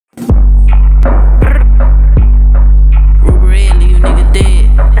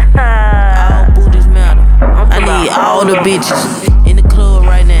bitches in the club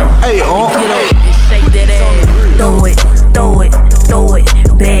right now. Hey, Get up and shake that ass. Throw it, throw it, throw it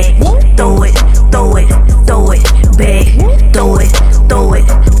back. Throw it, throw it, throw it back. Throw it, throw it,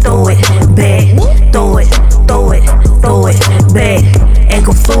 throw it back. Throw it, throw it, throw it back. Act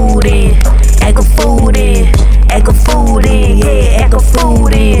a food in, act a food in, act a food in, yeah, act a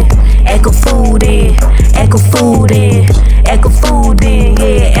food in, act a food in, act a food in, act a food in,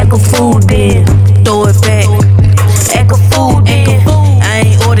 yeah, act a food in. Throw it back. Act a food in. I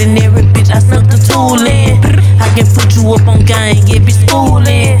ain't ordinary, bitch. I suck the tool in. I can put you up on game, get bitch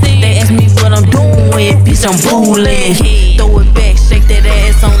schooling. They ask me what I'm doing, bitch. I'm fooling. Throw it back, shake that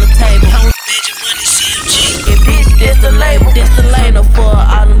ass on the table. Yeah, bitch, that's the label. That's the label for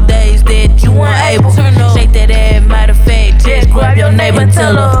all them days that you weren't able. Shake that ass, matter of fact, just grab your neighbor and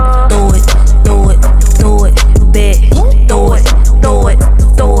tell her. Throw it, throw it, throw it back. Throw it, throw it,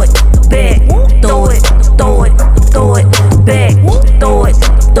 throw it back. Throw it, throw it, throw it back. Throw it,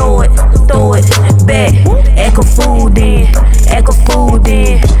 throw it, throw it back. Act a food in, act a food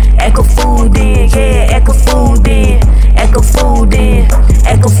in, act a food in, yeah, act a food in, act a food in,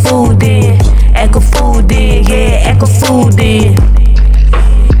 act a food in, act a food in, yeah, act a food in.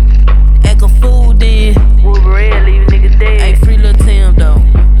 Act a food in. Ruby Red leave nigga dead. Hey, free Lil Tim though.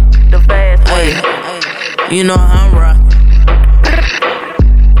 The fast way. You know how I'm